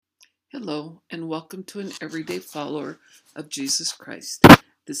Hello, and welcome to an everyday follower of Jesus Christ.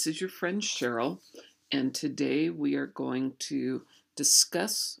 This is your friend Cheryl, and today we are going to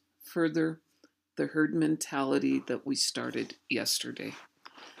discuss further the herd mentality that we started yesterday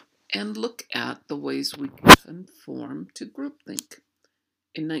and look at the ways we can conform to groupthink.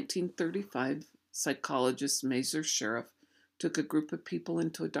 In 1935, psychologist Mazer Sheriff took a group of people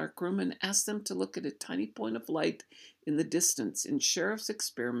into a dark room and asked them to look at a tiny point of light in the distance. In Sheriff's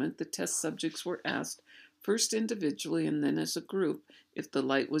experiment, the test subjects were asked, first individually and then as a group, if the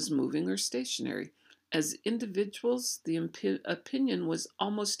light was moving or stationary. As individuals, the opinion was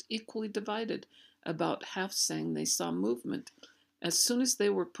almost equally divided. About half saying they saw movement. As soon as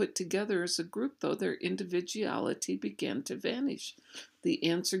they were put together as a group, though, their individuality began to vanish. The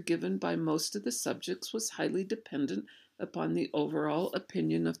answer given by most of the subjects was highly dependent upon the overall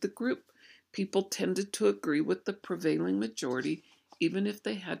opinion of the group. People tended to agree with the prevailing majority, even if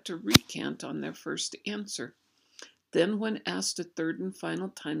they had to recant on their first answer. Then, when asked a third and final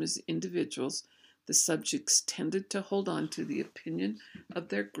time as individuals, the subjects tended to hold on to the opinion of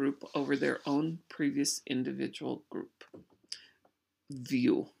their group over their own previous individual group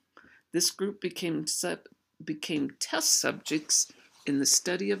view. This group became test subjects in the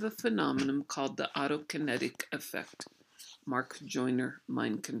study of a phenomenon called the autokinetic effect. Mark Joyner,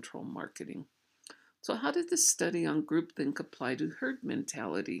 Mind Control Marketing. So how did this study on groupthink apply to herd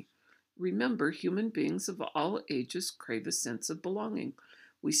mentality? Remember, human beings of all ages crave a sense of belonging.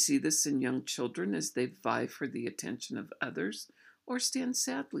 We see this in young children as they vie for the attention of others or stand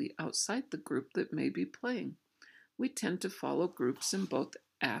sadly outside the group that may be playing. We tend to follow groups in both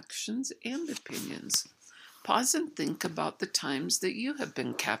actions and opinions. Pause and think about the times that you have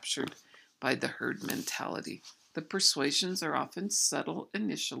been captured by the herd mentality. The persuasions are often subtle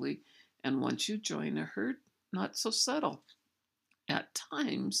initially, and once you join a herd, not so subtle. At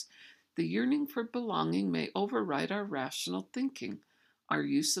times, the yearning for belonging may override our rational thinking. Our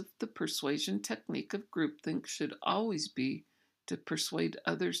use of the persuasion technique of groupthink should always be to persuade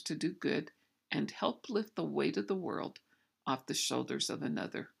others to do good and help lift the weight of the world off the shoulders of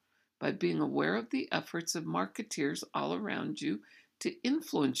another. By being aware of the efforts of marketeers all around you to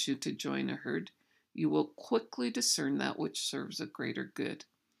influence you to join a herd, you will quickly discern that which serves a greater good.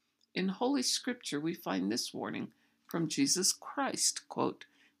 In Holy Scripture, we find this warning from Jesus Christ, quote,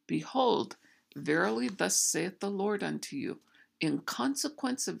 "Behold, verily thus saith the Lord unto you, in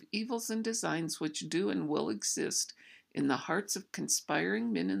consequence of evils and designs which do and will exist in the hearts of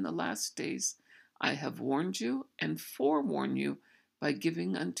conspiring men in the last days, I have warned you and forewarned you by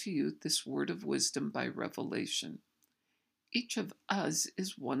giving unto you this word of wisdom by revelation." Each of us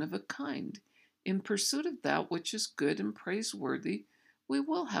is one of a kind. In pursuit of that which is good and praiseworthy, we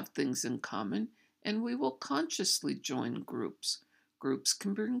will have things in common, and we will consciously join groups. Groups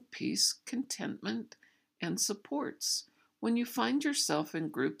can bring peace, contentment, and supports. When you find yourself in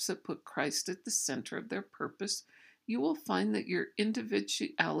groups that put Christ at the center of their purpose, you will find that your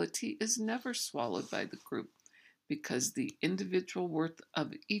individuality is never swallowed by the group, because the individual worth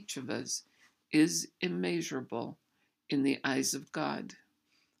of each of us is immeasurable in the eyes of God.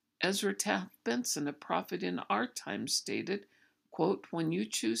 Ezra Taft Benson, a prophet in our time, stated, quote, "When you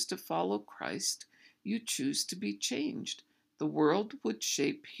choose to follow Christ, you choose to be changed. The world would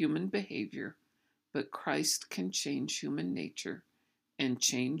shape human behavior, but Christ can change human nature, and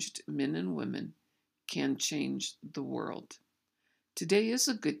changed men and women can change the world." Today is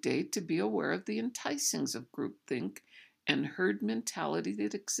a good day to be aware of the enticings of groupthink and herd mentality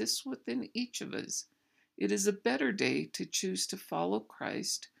that exists within each of us. It is a better day to choose to follow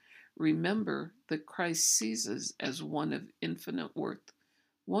Christ. Remember that Christ sees us as one of infinite worth.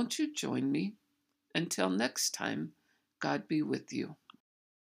 Won't you join me? Until next time, God be with you.